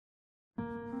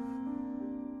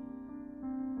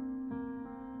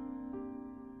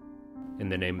In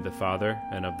the name of the Father,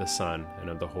 and of the Son, and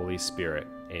of the Holy Spirit.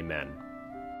 Amen.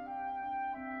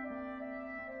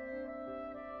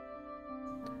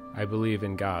 I believe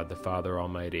in God, the Father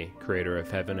Almighty, creator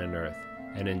of heaven and earth,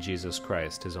 and in Jesus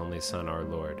Christ, his only Son, our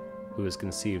Lord, who was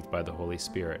conceived by the Holy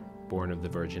Spirit, born of the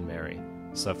Virgin Mary,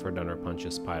 suffered under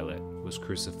Pontius Pilate, was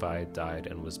crucified, died,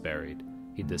 and was buried.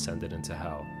 He descended into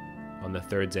hell. On the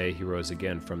third day he rose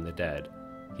again from the dead.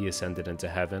 He ascended into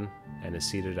heaven, and is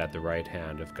seated at the right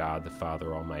hand of God the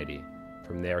Father Almighty.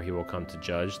 From there he will come to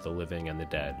judge the living and the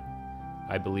dead.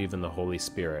 I believe in the Holy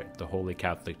Spirit, the Holy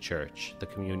Catholic Church, the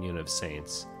communion of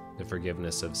saints, the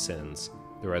forgiveness of sins,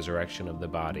 the resurrection of the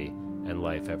body, and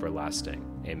life everlasting.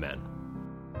 Amen.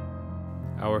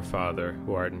 Our Father,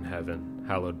 who art in heaven,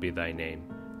 hallowed be thy name.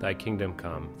 Thy kingdom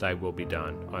come, thy will be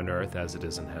done, on earth as it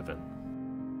is in heaven.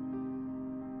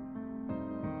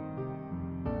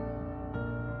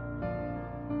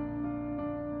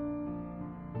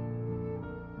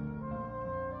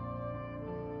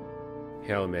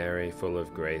 Hail Mary, full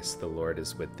of grace, the Lord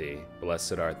is with thee.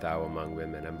 Blessed art thou among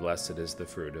women, and blessed is the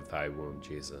fruit of thy womb,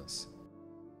 Jesus.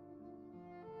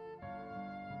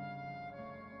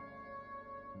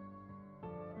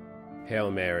 Hail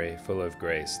Mary, full of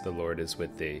grace, the Lord is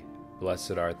with thee.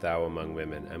 Blessed art thou among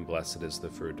women, and blessed is the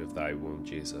fruit of thy womb,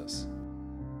 Jesus.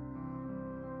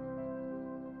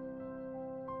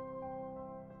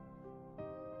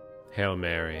 Hail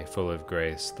Mary, full of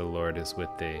grace, the Lord is with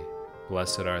thee.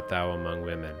 Blessed art thou among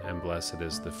women, and blessed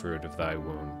is the fruit of thy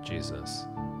womb, Jesus.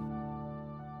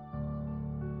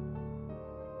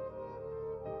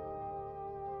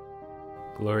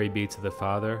 Glory be to the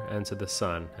Father, and to the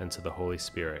Son, and to the Holy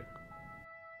Spirit.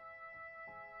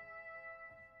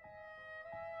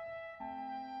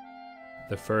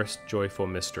 The first joyful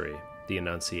mystery, the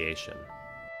Annunciation.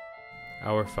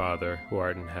 Our Father, who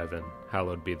art in heaven,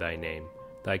 hallowed be thy name.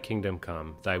 Thy kingdom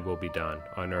come, thy will be done,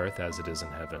 on earth as it is in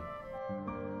heaven.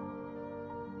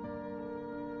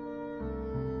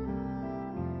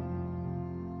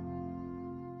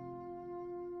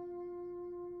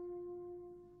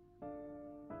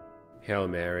 Hail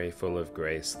Mary, full of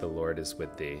grace, the Lord is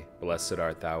with thee. Blessed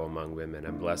art thou among women,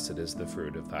 and blessed is the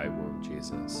fruit of thy womb,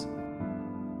 Jesus.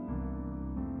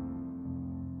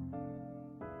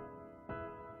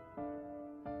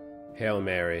 Hail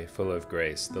Mary, full of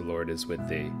grace, the Lord is with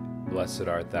thee. Blessed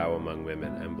art thou among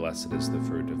women, and blessed is the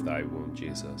fruit of thy womb,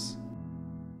 Jesus.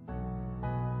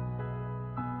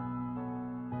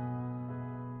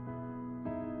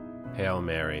 Hail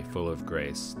Mary, full of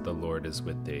grace, the Lord is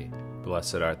with thee.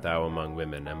 Blessed art thou among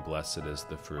women, and blessed is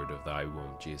the fruit of thy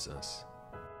womb, Jesus.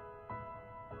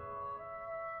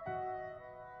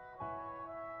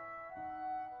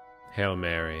 Hail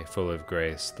Mary, full of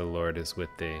grace, the Lord is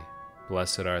with thee.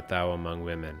 Blessed art thou among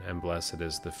women, and blessed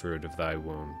is the fruit of thy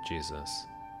womb, Jesus.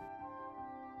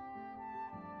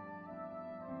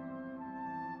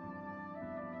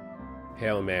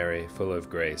 Hail Mary, full of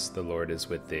grace, the Lord is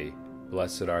with thee.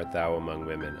 Blessed art thou among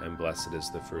women, and blessed is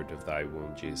the fruit of thy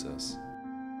womb, Jesus.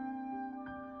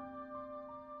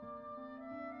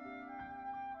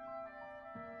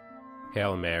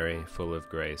 Hail Mary, full of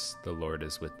grace, the Lord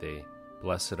is with thee.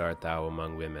 Blessed art thou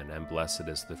among women, and blessed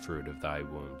is the fruit of thy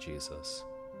womb, Jesus.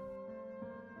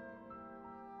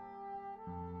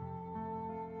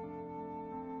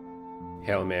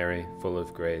 Hail Mary, full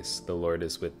of grace, the Lord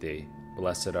is with thee.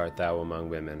 Blessed art thou among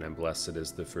women, and blessed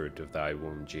is the fruit of thy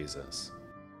womb, Jesus.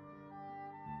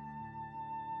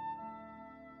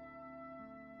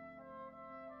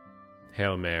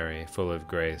 Hail Mary, full of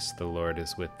grace, the Lord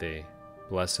is with thee.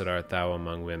 Blessed art thou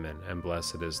among women, and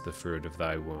blessed is the fruit of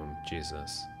thy womb,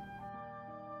 Jesus.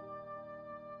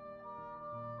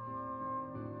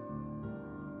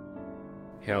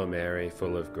 Hail Mary,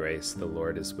 full of grace, the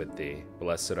Lord is with thee.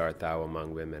 Blessed art thou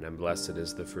among women, and blessed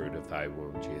is the fruit of thy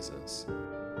womb, Jesus.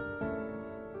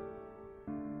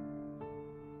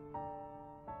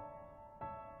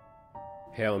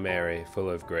 Hail Mary, full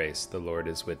of grace, the Lord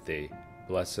is with thee.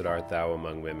 Blessed art thou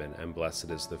among women, and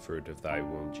blessed is the fruit of thy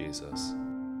womb, Jesus.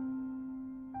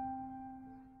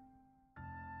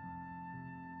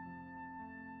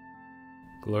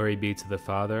 Glory be to the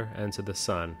Father, and to the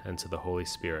Son, and to the Holy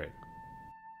Spirit.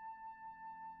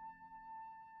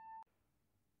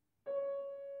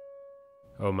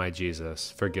 O my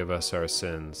Jesus, forgive us our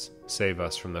sins, save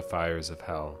us from the fires of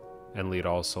hell, and lead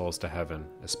all souls to heaven,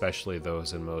 especially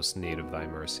those in most need of thy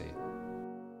mercy.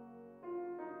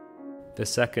 The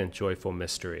second joyful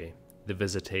mystery, the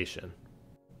Visitation.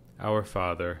 Our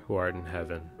Father, who art in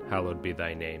heaven, hallowed be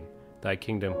thy name. Thy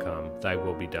kingdom come, thy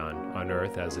will be done, on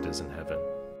earth as it is in heaven.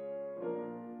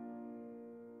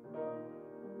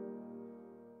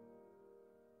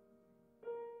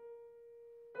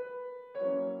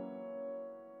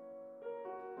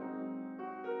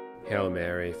 Hail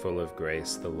Mary, full of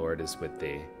grace, the Lord is with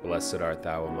thee. Blessed art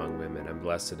thou among women, and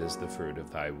blessed is the fruit of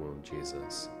thy womb,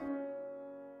 Jesus.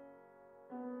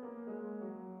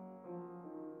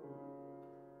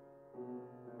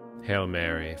 Hail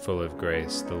Mary, full of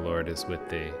grace, the Lord is with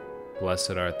thee.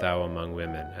 Blessed art thou among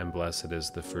women, and blessed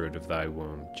is the fruit of thy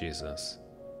womb, Jesus.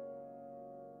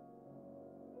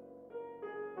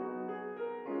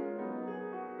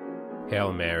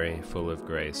 Hail Mary, full of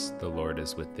grace, the Lord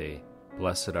is with thee.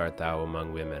 Blessed art thou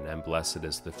among women, and blessed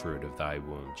is the fruit of thy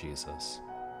womb, Jesus.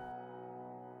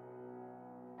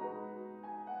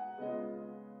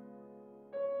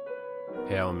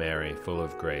 Hail Mary, full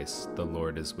of grace, the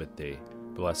Lord is with thee.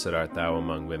 Blessed art thou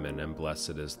among women, and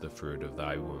blessed is the fruit of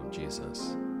thy womb,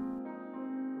 Jesus.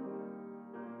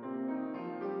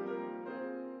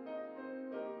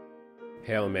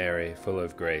 Hail Mary, full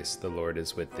of grace, the Lord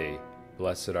is with thee.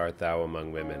 Blessed art thou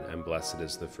among women, and blessed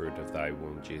is the fruit of thy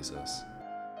womb, Jesus.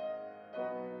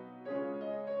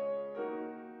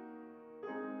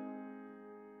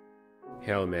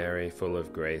 Hail Mary, full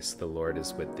of grace, the Lord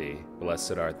is with thee.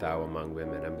 Blessed art thou among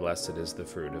women, and blessed is the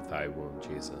fruit of thy womb,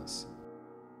 Jesus.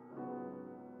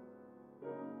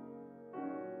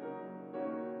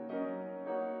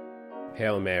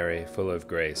 Hail Mary, full of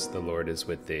grace, the Lord is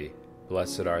with thee.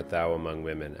 Blessed art thou among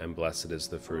women, and blessed is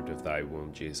the fruit of thy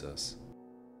womb, Jesus.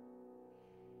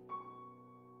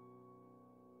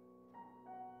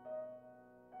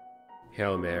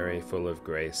 Hail Mary, full of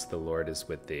grace, the Lord is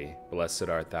with thee. Blessed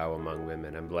art thou among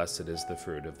women, and blessed is the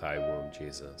fruit of thy womb,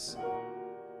 Jesus.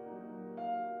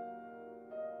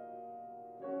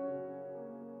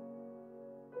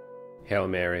 Hail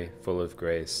Mary, full of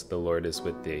grace, the Lord is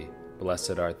with thee.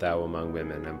 Blessed art thou among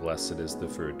women, and blessed is the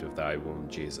fruit of thy womb,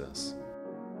 Jesus.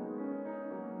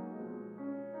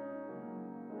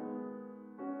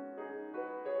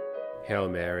 Hail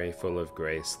Mary, full of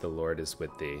grace, the Lord is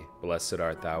with thee. Blessed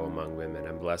art thou among women,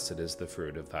 and blessed is the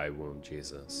fruit of thy womb,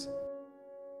 Jesus.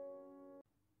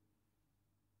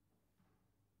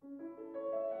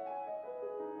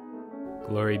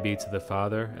 Glory be to the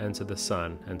Father, and to the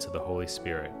Son, and to the Holy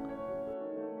Spirit.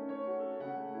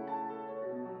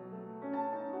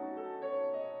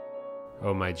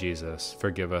 O my Jesus,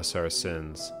 forgive us our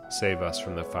sins, save us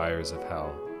from the fires of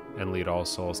hell, and lead all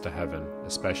souls to heaven,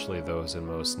 especially those in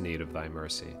most need of thy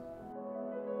mercy.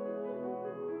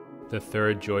 The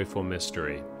third joyful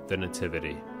mystery, the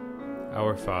Nativity.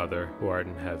 Our Father, who art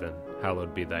in heaven,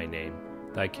 hallowed be thy name.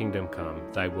 Thy kingdom come,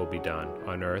 thy will be done,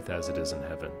 on earth as it is in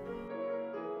heaven.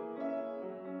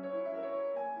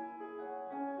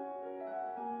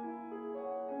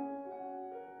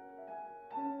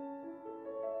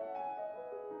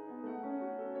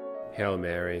 Hail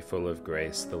Mary, full of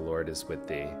grace, the Lord is with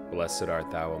thee. Blessed art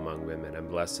thou among women, and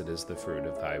blessed is the fruit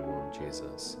of thy womb,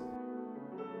 Jesus.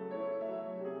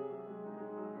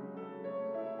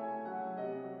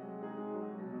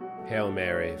 Hail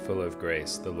Mary, full of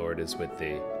grace, the Lord is with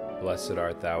thee. Blessed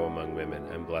art thou among women,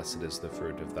 and blessed is the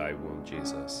fruit of thy womb,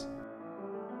 Jesus.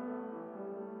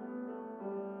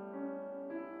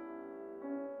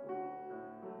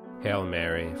 Hail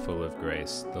Mary, full of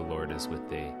grace, the Lord is with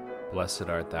thee. Blessed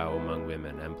art thou among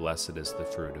women, and blessed is the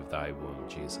fruit of thy womb,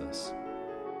 Jesus.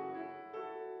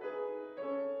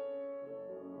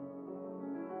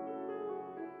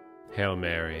 Hail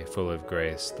Mary, full of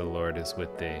grace, the Lord is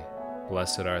with thee.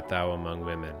 Blessed art thou among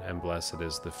women, and blessed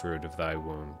is the fruit of thy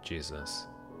womb, Jesus.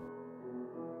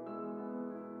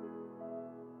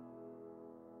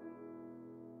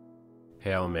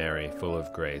 Hail Mary, full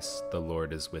of grace, the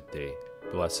Lord is with thee.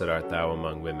 Blessed art thou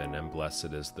among women, and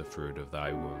blessed is the fruit of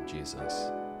thy womb, Jesus.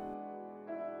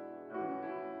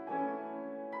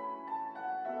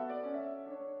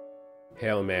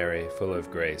 Hail Mary, full of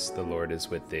grace, the Lord is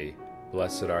with thee.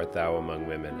 Blessed art thou among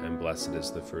women, and blessed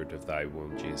is the fruit of thy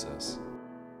womb, Jesus.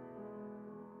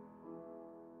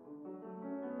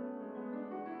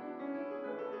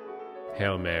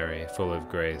 Hail Mary, full of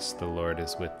grace, the Lord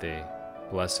is with thee.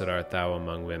 Blessed art thou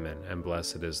among women, and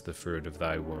blessed is the fruit of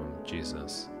thy womb,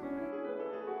 Jesus.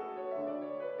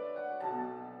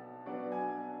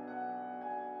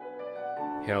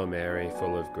 Hail Mary,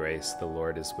 full of grace, the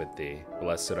Lord is with thee.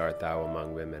 Blessed art thou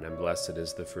among women, and blessed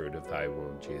is the fruit of thy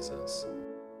womb, Jesus.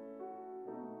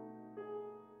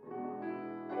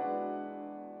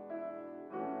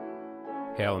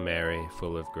 Hail Mary,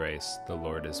 full of grace, the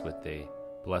Lord is with thee.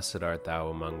 Blessed art thou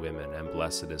among women, and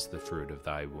blessed is the fruit of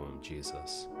thy womb,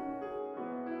 Jesus.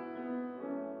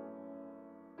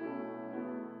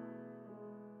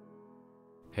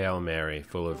 Hail Mary,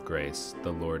 full of grace,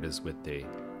 the Lord is with thee.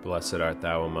 Blessed art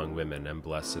thou among women, and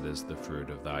blessed is the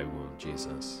fruit of thy womb,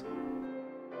 Jesus.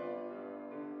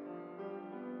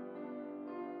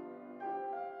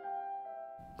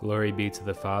 Glory be to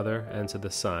the Father, and to the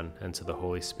Son, and to the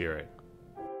Holy Spirit.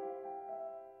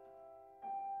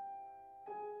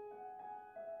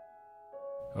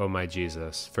 O my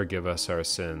Jesus, forgive us our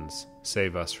sins,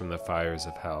 save us from the fires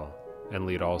of hell, and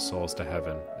lead all souls to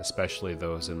heaven, especially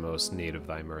those in most need of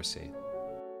thy mercy.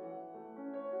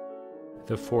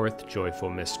 The fourth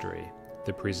joyful mystery,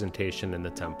 the presentation in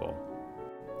the temple.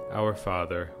 Our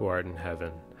Father, who art in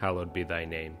heaven, hallowed be thy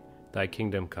name. Thy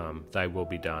kingdom come, thy will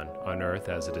be done, on earth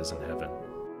as it is in heaven.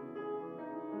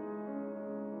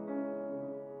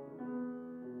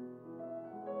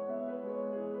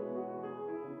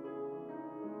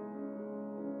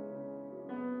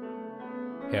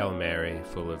 Hail Mary,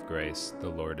 full of grace, the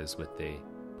Lord is with thee.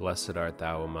 Blessed art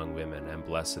thou among women, and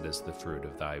blessed is the fruit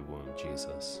of thy womb,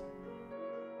 Jesus.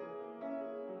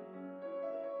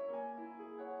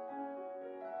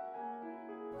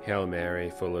 Hail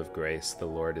Mary, full of grace, the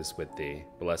Lord is with thee.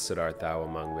 Blessed art thou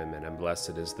among women, and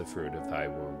blessed is the fruit of thy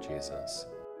womb, Jesus.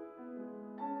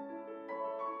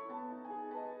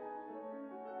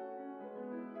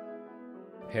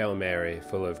 Hail Mary,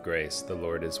 full of grace, the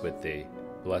Lord is with thee.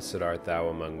 Blessed art thou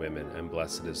among women, and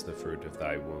blessed is the fruit of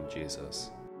thy womb, Jesus.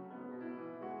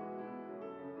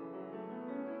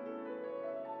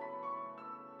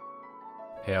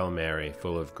 Hail Mary,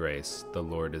 full of grace, the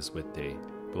Lord is with thee.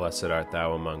 Blessed art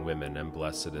thou among women, and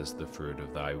blessed is the fruit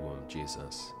of thy womb,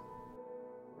 Jesus.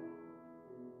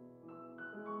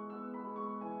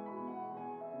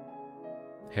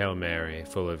 Hail Mary,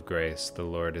 full of grace, the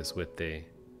Lord is with thee.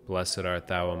 Blessed art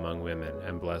thou among women,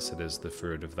 and blessed is the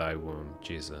fruit of thy womb,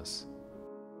 Jesus.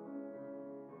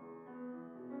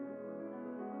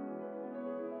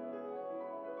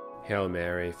 Hail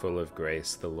Mary, full of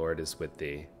grace, the Lord is with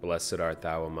thee. Blessed art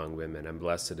thou among women, and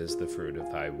blessed is the fruit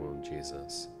of thy womb,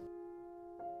 Jesus.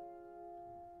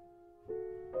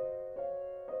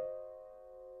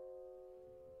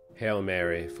 Hail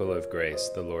Mary, full of grace,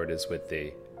 the Lord is with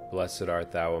thee. Blessed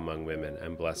art thou among women,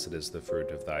 and blessed is the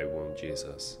fruit of thy womb,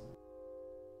 Jesus.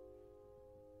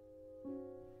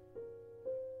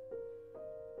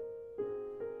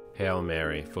 Hail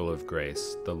Mary, full of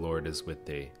grace, the Lord is with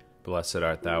thee. Blessed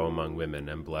art thou among women,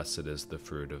 and blessed is the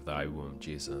fruit of thy womb,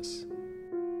 Jesus.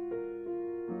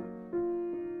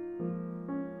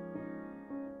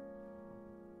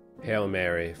 Hail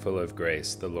Mary, full of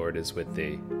grace, the Lord is with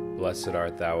thee. Blessed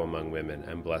art thou among women,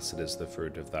 and blessed is the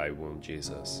fruit of thy womb,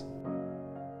 Jesus.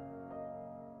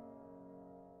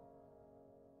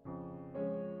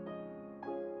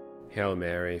 Hail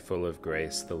Mary, full of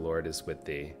grace, the Lord is with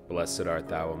thee. Blessed art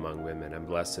thou among women, and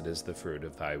blessed is the fruit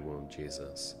of thy womb,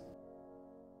 Jesus.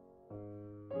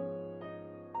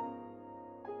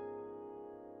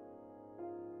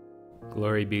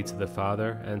 Glory be to the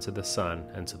Father, and to the Son,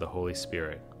 and to the Holy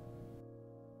Spirit.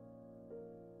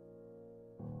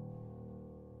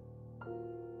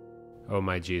 O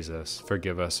my Jesus,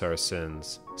 forgive us our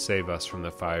sins, save us from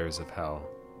the fires of hell,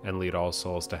 and lead all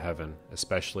souls to heaven,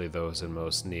 especially those in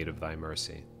most need of thy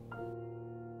mercy.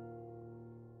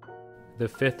 The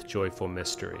fifth joyful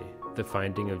mystery, the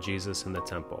finding of Jesus in the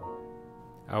temple.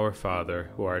 Our Father,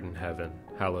 who art in heaven,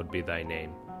 hallowed be thy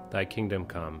name. Thy kingdom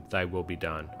come, thy will be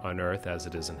done, on earth as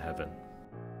it is in heaven.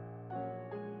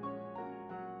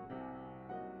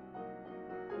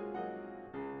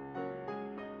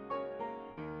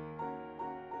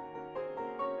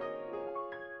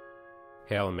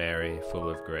 Hail Mary, full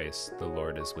of grace, the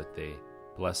Lord is with thee.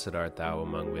 Blessed art thou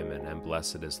among women, and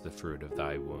blessed is the fruit of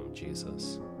thy womb,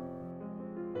 Jesus.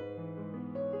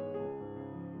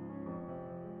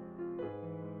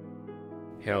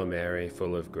 Hail Mary,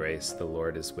 full of grace, the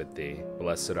Lord is with thee.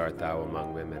 Blessed art thou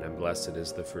among women, and blessed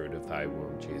is the fruit of thy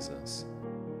womb, Jesus.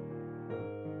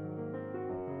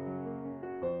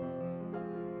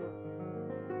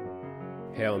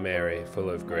 Hail Mary, full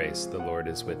of grace, the Lord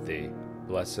is with thee.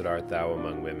 Blessed art thou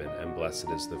among women, and blessed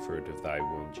is the fruit of thy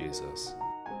womb, Jesus.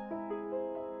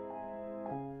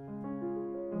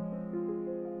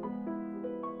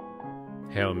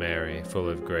 Hail Mary, full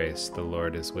of grace, the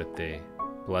Lord is with thee.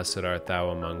 Blessed art thou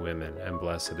among women, and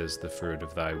blessed is the fruit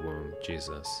of thy womb,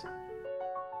 Jesus.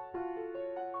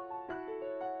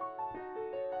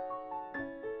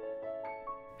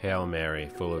 Hail Mary,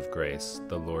 full of grace,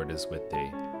 the Lord is with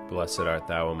thee. Blessed art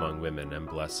thou among women, and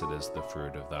blessed is the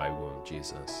fruit of thy womb,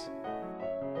 Jesus.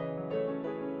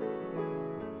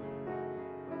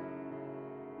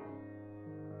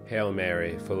 Hail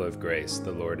Mary, full of grace,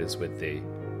 the Lord is with thee.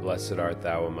 Blessed art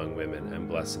thou among women, and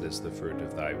blessed is the fruit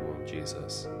of thy womb,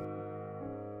 Jesus.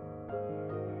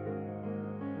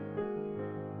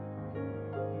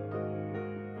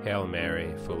 Hail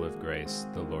Mary, full of grace,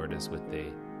 the Lord is with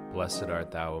thee. Blessed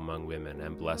art thou among women,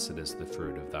 and blessed is the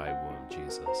fruit of thy womb,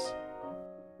 Jesus.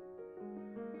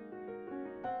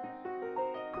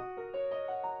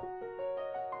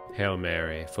 Hail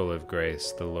Mary, full of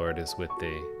grace, the Lord is with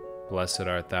thee. Blessed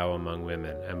art thou among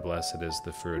women, and blessed is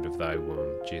the fruit of thy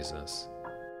womb, Jesus.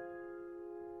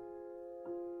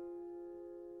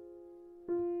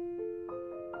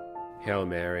 Hail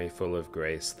Mary, full of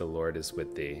grace, the Lord is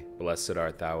with thee. Blessed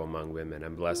art thou among women,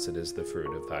 and blessed is the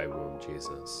fruit of thy womb,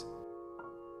 Jesus.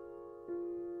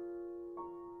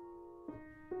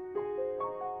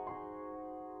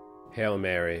 Hail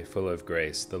Mary, full of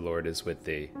grace, the Lord is with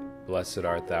thee. Blessed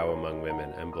art thou among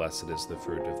women, and blessed is the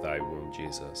fruit of thy womb,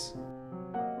 Jesus.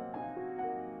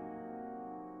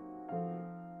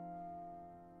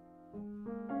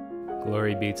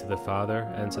 Glory be to the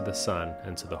Father, and to the Son,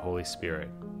 and to the Holy Spirit.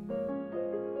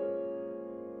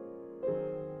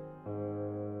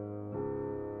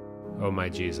 O my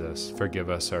Jesus, forgive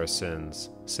us our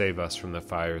sins, save us from the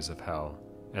fires of hell,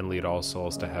 and lead all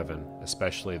souls to heaven,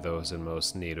 especially those in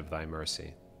most need of thy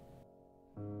mercy.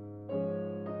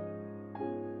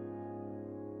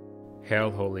 Hail,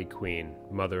 Holy Queen,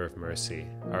 Mother of Mercy,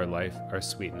 our life, our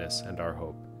sweetness, and our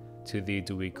hope. To thee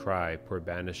do we cry, poor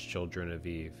banished children of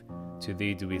Eve. To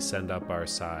thee do we send up our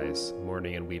sighs,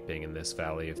 mourning and weeping in this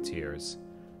valley of tears.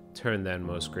 Turn then,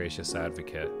 most gracious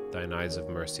Advocate, thine eyes of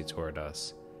mercy toward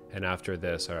us, and after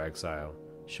this our exile,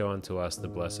 show unto us the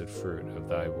blessed fruit of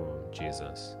thy womb,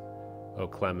 Jesus. O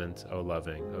clement, O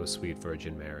loving, O sweet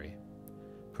Virgin Mary,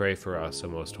 pray for us, O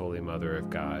most holy Mother of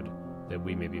God, that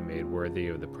we may be made worthy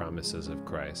of the promises of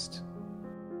Christ.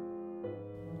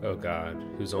 O God,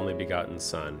 whose only begotten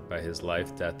Son, by his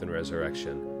life, death, and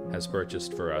resurrection, has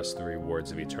purchased for us the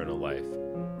rewards of eternal life,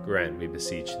 grant, we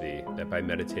beseech thee, that by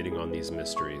meditating on these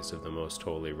mysteries of the most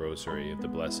holy Rosary of the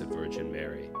Blessed Virgin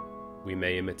Mary, we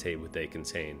may imitate what they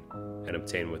contain, and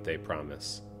obtain what they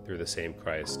promise, through the same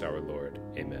Christ our Lord.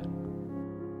 Amen.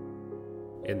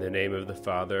 In the name of the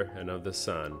Father, and of the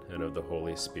Son, and of the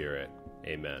Holy Spirit.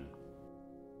 Amen.